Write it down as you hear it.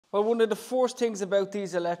Well, one of the first things about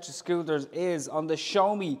these electric scooters is on the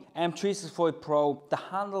Xiaomi M365 Pro, the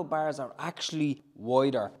handlebars are actually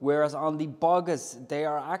wider, whereas on the Bogist, they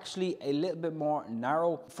are actually a little bit more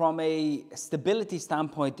narrow. From a stability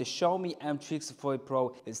standpoint, the Xiaomi M365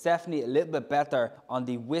 Pro is definitely a little bit better on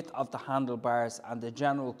the width of the handlebars and the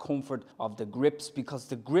general comfort of the grips, because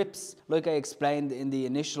the grips, like I explained in the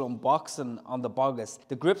initial unboxing on the Bogist,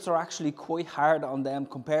 the grips are actually quite hard on them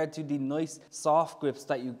compared to the nice soft grips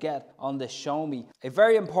that you get on the Xiaomi. A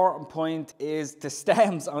very important point is the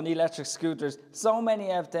stems on electric scooters. So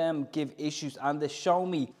many of them give issues, and the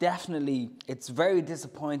Xiaomi, definitely, it's very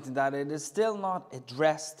disappointing that it is still not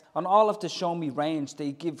addressed. On all of the Xiaomi range,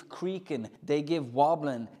 they give creaking, they give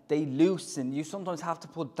wobbling, they loosen. You sometimes have to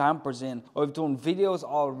put dampers in. I've done videos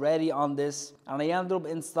already on this, and I ended up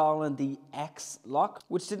installing the X lock,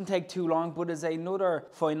 which didn't take too long, but is another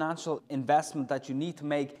financial investment that you need to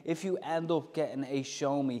make if you end up getting a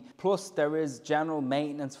Xiaomi. Plus, there is general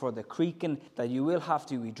maintenance for the creaking that you will have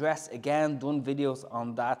to address. Again, done videos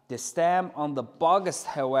on that. The stem on the Bogist,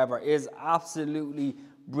 however, is absolutely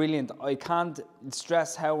brilliant. I can't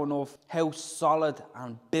stress how solid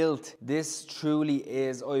and built this truly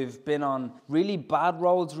is. I've been on really bad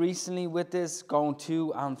roads recently with this, going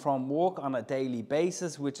to and from work on a daily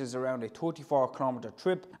basis, which is around a 34-kilometer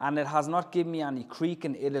trip, and it has not given me any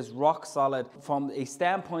creaking. It is rock solid. From a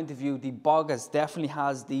stem point of view, the Bogist definitely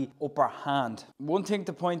has the upper hand. One thing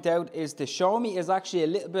to point out is the Xiaomi is actually a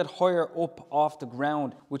little bit higher up off the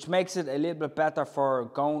ground, which makes it a little bit better for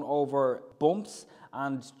going over bumps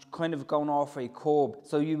and kind of going off a curb,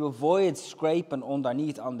 so you avoid scraping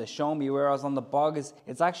underneath on the Xiaomi, whereas on the Bogist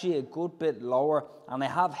it's actually a good bit lower, and I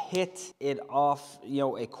have hit it off, you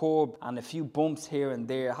know, a curb and a few bumps here and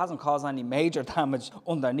there. It hasn't caused any major damage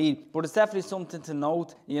underneath, but it's definitely something to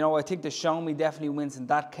note. You know, I think the Xiaomi definitely wins in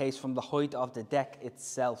that case from the height of the deck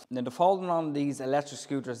itself. Now, the folding on these electric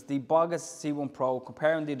scooters, the Bogist C1 Pro,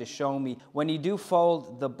 comparing to the Xiaomi, when you do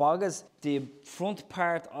fold the Bogist, the front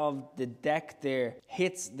part of the deck there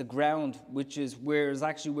hits the ground, which is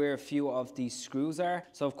actually where a few of these screws are.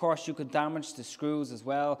 So of course you could damage the screws as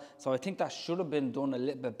well. So I think that should have been done a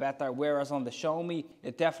little bit better, whereas on the Xiaomi,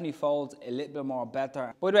 it definitely folds a little bit more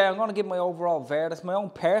better. By the way, I'm going to give my overall verdict, my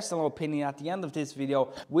own personal opinion at the end of this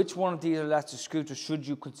video. Which one of these electric scooters should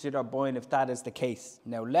you consider buying if that is the case?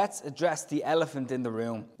 Now let's address the elephant in the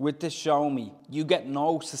room. With the Xiaomi, you get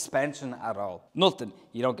no suspension at all. Nothing.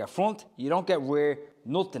 You don't get front, you don't get rear,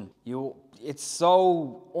 nothing. It's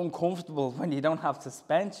so uncomfortable when you don't have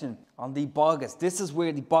suspension. On the Bogist, this is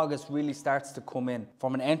where the Bogist really starts to come in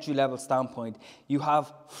from an entry-level standpoint. You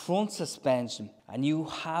have front suspension and you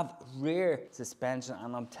have rear suspension,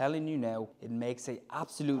 and I'm telling you now, it makes an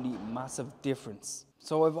absolutely massive difference.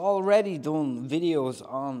 So I've already done videos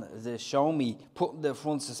on the Xiaomi putting the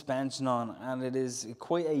front suspension on, and it is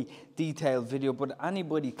quite a detailed video, but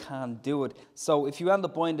anybody can do it. So if you end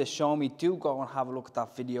up buying the Xiaomi, do go and have a look at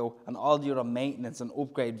that video and all the other maintenance and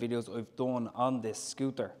upgrade videos I've done on this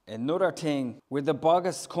scooter. Another thing, where the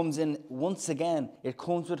Bogist comes in, once again, it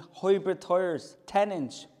comes with hybrid tires,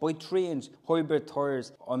 10-inch by 3-inch hybrid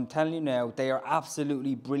tires. I'm telling you now, they are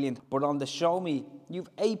absolutely brilliant. But on the Xiaomi,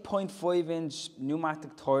 you've 8.5-inch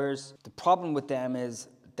pneumatic tires. The problem with them is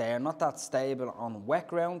they are not that stable on wet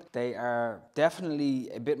ground. They are definitely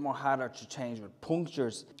a bit more harder to change with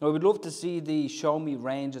punctures. I would love to see the Xiaomi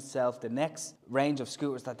range itself, the next range of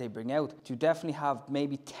scooters that they bring out, to definitely have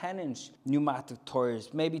maybe 10-inch pneumatic tires,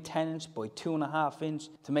 maybe 10-inch by 2.5-inch,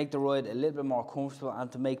 to make the ride a little bit more comfortable and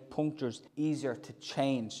to make punctures easier to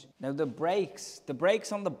change. Now the brakes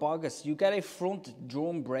on the Bogist, you get a front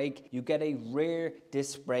drum brake, you get a rear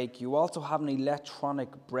disc brake, you also have an electronic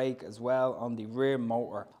brake as well on the rear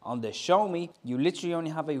motor. On the Xiaomi, you literally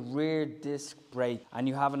only have a rear disc brake and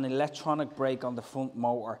you have an electronic brake on the front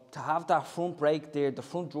motor. To have that front brake there, the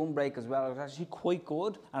front drum brake as well, is actually quite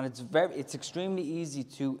good, and it's extremely easy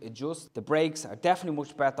to adjust. The brakes are definitely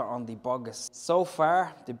much better on the Bogist. So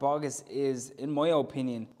far, the Bogist is, in my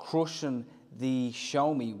opinion, crushing the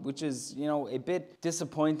Xiaomi, which is, you know, a bit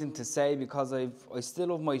disappointing to say, because I still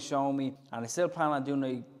love my Xiaomi and I still plan on doing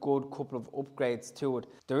a good couple of upgrades to it.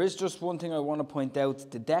 There is just one thing I want to point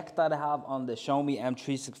out. The deck that I have on the Xiaomi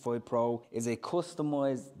M365 Pro is a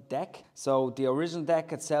customized deck. So the original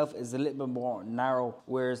deck itself is a little bit more narrow,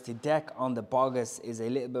 whereas the deck on the Bogist is a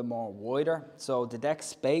little bit more wider. So the deck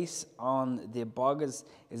space on the Bogist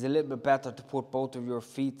is a little bit better to put both of your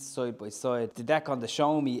feet side by side. The deck on the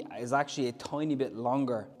Xiaomi is actually a tiny bit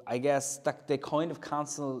longer. I guess that they kind of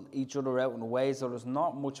cancel each other out in a way, so there's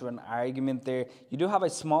not much of an argument there. You do have a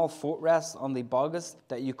small footrest on the Bogist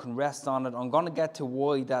that you can rest on it. I'm going to get to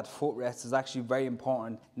why that footrest is actually very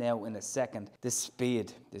important now in a second. The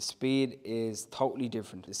speed is totally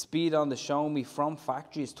different. The speed on the Xiaomi from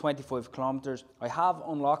factory is 25 kilometers. I have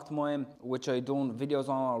unlocked mine, which I've done videos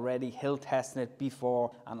on already, hill testing it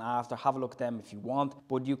before and after. Have a look at them if you want,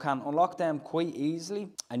 but you can unlock them quite easily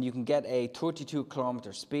and you can get a 32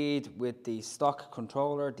 kilometer speed with the stock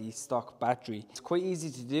controller, the stock battery. It's quite easy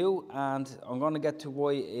to do, and I'm going to get to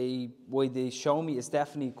why the Xiaomi is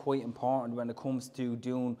definitely quite important when it comes to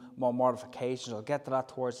doing more modifications. I'll get to that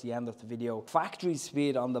towards the end of the video. Factory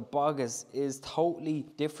speed on the Bogist is totally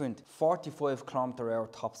different. 45 kilometer hour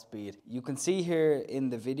top speed. You can see here in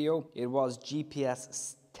the video it was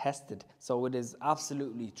GPS tested, so it is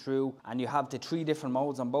absolutely true. And you have the 3 different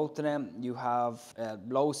modes on both of them. You have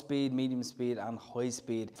low speed, medium speed and high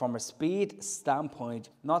speed. From a speed standpoint,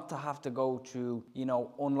 not to have to go through, you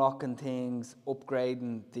know, unlocking things,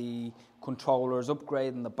 upgrading the controllers,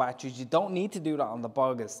 upgrading the batteries, you don't need to do that on the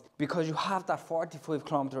Bogist because you have that 45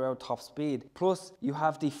 kilometer hour top speed. Plus you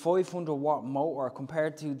have the 500 watt motor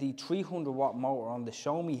compared to the 300 watt motor on the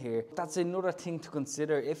Xiaomi here. That's another thing to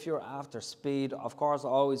consider if you're after speed. Of course,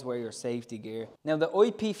 always wear your safety gear. Now the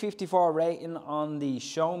IP54 rating on the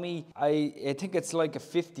Xiaomi, I think it's like a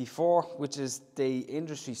 54, which is the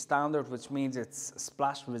industry standard, which means it's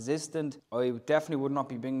splash resistant. I definitely would not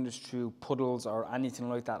be bringing this through puddles or anything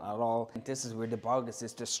like that at all. This is where the Bogist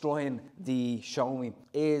is destroying the Xiaomi,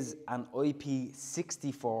 is an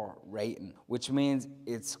IP64 rating, which means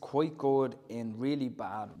it's quite good in really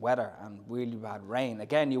bad weather and really bad rain.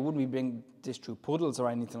 Again, you wouldn't be bringing this through puddles or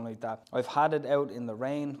anything like that. I've had it out in the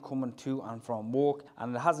rain coming to and from work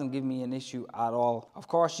and it hasn't given me an issue at all. Of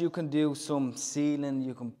course, you can do some sealing,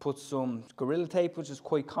 you can put some Gorilla Tape, which is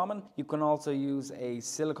quite common. You can also use a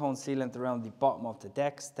silicone sealant around the bottom of the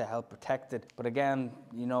decks to help protect it. But again,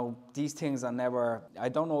 you know, these things are never, I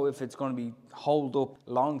don't know if it's going to be hold up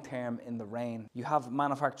long term in the rain. You have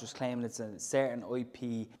manufacturers claiming it's a certain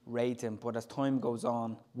IP rating, but as time goes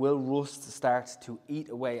on, will rust start to eat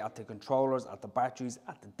away at the controllers, at the batteries,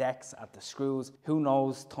 at the decks, at the screws? Who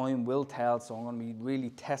knows? Time will tell. So I'm going to be really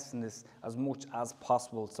testing this as much as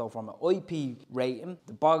possible. So from an IP rating,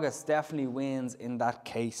 the Bogist definitely wins in that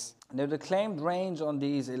case. Now the claimed range on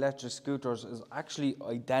these electric scooters is actually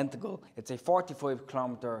identical. It's a 45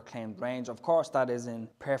 kilometer claimed range. Of course, that is in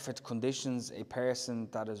perfect conditions. A person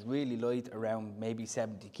that is really light, around maybe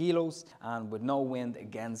 70 kilos and with no wind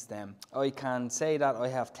against them. I can say that I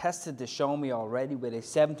have tested the Xiaomi already with a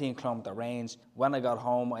 17 kilometer range. When I got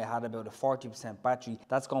home, I had about a 40% battery.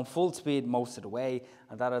 That's gone full speed most of the way,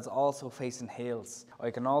 and that is also facing hills.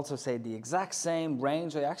 I can also say the exact same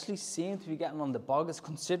range I actually seem to be getting on the Bogist,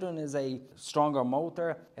 considering it's a stronger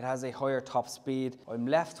motor. It has a higher top speed. I'm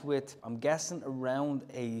left with, I'm guessing, around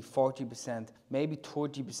a 40%, maybe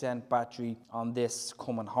 30% battery on this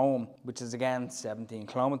coming home, which is again 17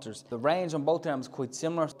 kilometers. The range on both of them is quite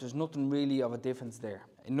similar. There's nothing really of a difference there.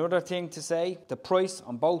 Another thing to say, the price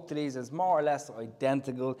on both of these is more or less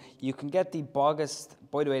identical. You can get the Bogist,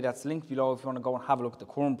 by the way, that's linked below if you want to go and have a look at the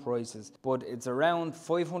current prices, but it's around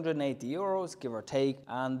 580 euros, give or take.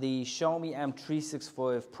 And the Xiaomi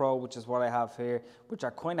M365 Pro, which is what I have here, which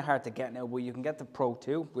are kind of hard to get now, but you can get the Pro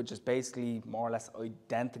 2, which is basically more or less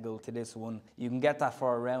identical to this one. You can get that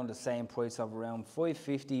for around the same price of around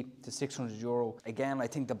 550 to 600 euro. Again, I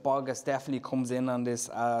think the Bogist definitely comes in on this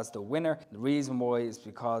as the winner. The reason why is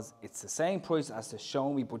because it's the same price as the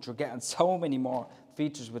Xiaomi, but you're getting so many more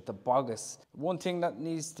features with the Bogist. One thing that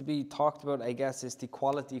needs to be talked about, I guess, is the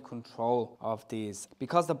quality control of these.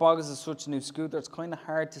 Because the Bogist is such a new scooter, it's kind of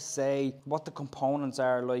hard to say what the components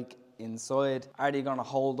are like inside. Are they going to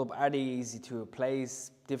hold up? Are they easy to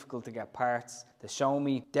replace? Difficult to get parts? The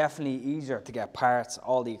Xiaomi, definitely easier to get parts,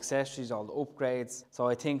 all the accessories, all the upgrades. So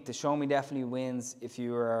I think the Xiaomi definitely wins if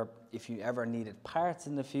you ever needed parts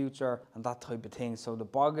in the future and that type of thing. So the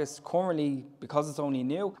Bogist currently, because it's only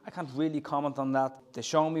new, I can't really comment on that. The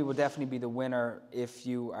Xiaomi would definitely be the winner if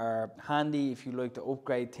you are handy, if you like to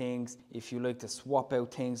upgrade things, if you like to swap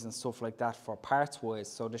out things and stuff like that for parts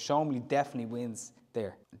wise. So the Xiaomi definitely wins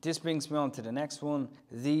there. This brings me on to the next one.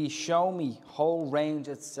 The Xiaomi whole range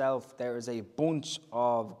itself, there is a bunch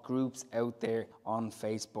of groups out there on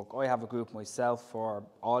Facebook. I have a group myself for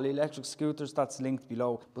all electric scooters that's linked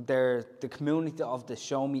below, but the community of the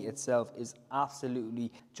Xiaomi itself is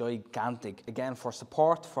absolutely gigantic. Again, for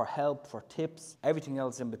support, for help, for tips, everything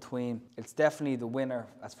else in between, it's definitely the winner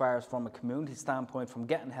as far as from a community standpoint, from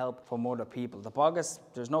getting help from other people. The Bogist,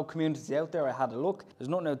 there's no community out there. I had a look, there's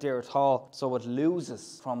nothing out there at all, so it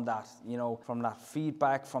loses from that, you know, from that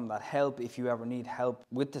feedback, from that help if you ever need help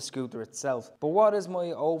with the scooter itself. But what is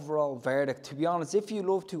my overall verdict? To be honest, if you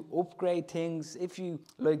love to upgrade things, if you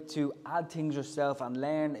like to add things yourself and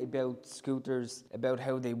learn about scooters, about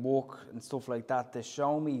how they work and stuff like that, the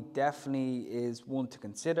Xiaomi definitely is one to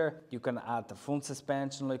consider. You can add the front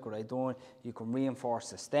suspension like what I done, you can reinforce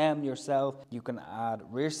the stem yourself, you can add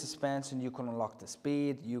rear suspension, you can unlock the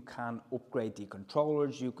speed, you can upgrade the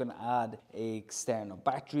controllers, you can add external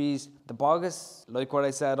batteries. The Bogist, like what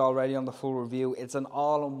I said already on the full review, it's an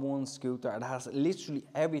all-in-one scooter. It has literally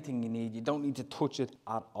everything you need. You don't need to touch it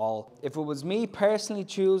at all. If it was me personally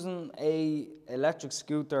choosing a electric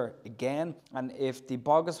scooter again, and if the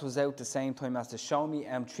Bogist was out the same time as the Xiaomi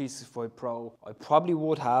M365 Pro, I probably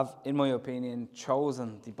would have, in my opinion,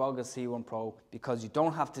 chosen the Bogist C1 Pro, because you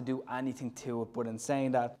don't have to do anything to it. But in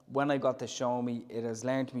saying that, when I got the Xiaomi, it has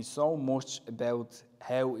learned me so much about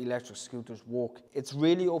how electric scooters work. It's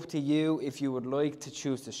really up to you if you would like to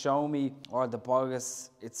choose the Xiaomi or the Bogist.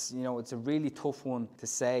 It's, you know, it's a really tough one to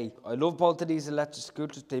say. I love both of these electric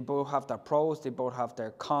scooters. They both have their pros, they both have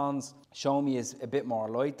their cons. Xiaomi is a bit more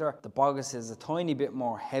lighter. The Bogist is a tiny bit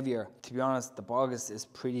more heavier. To be honest, the Bogist is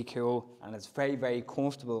pretty cool and it's very, very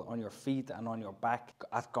comfortable on your feet and on your back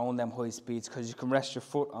at going them high speeds, because you can rest your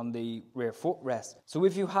foot on the rear footrest. So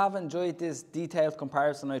if you have enjoyed this detailed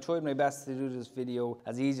comparison, I tried my best to do this video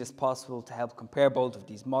as easy as possible to help compare both of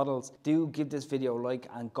these models. Do give this video a like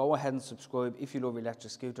and go ahead and subscribe if you love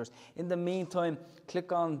electric scooters. In the meantime,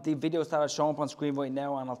 click on the videos that are shown up on screen right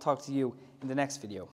now and I'll talk to you in the next video.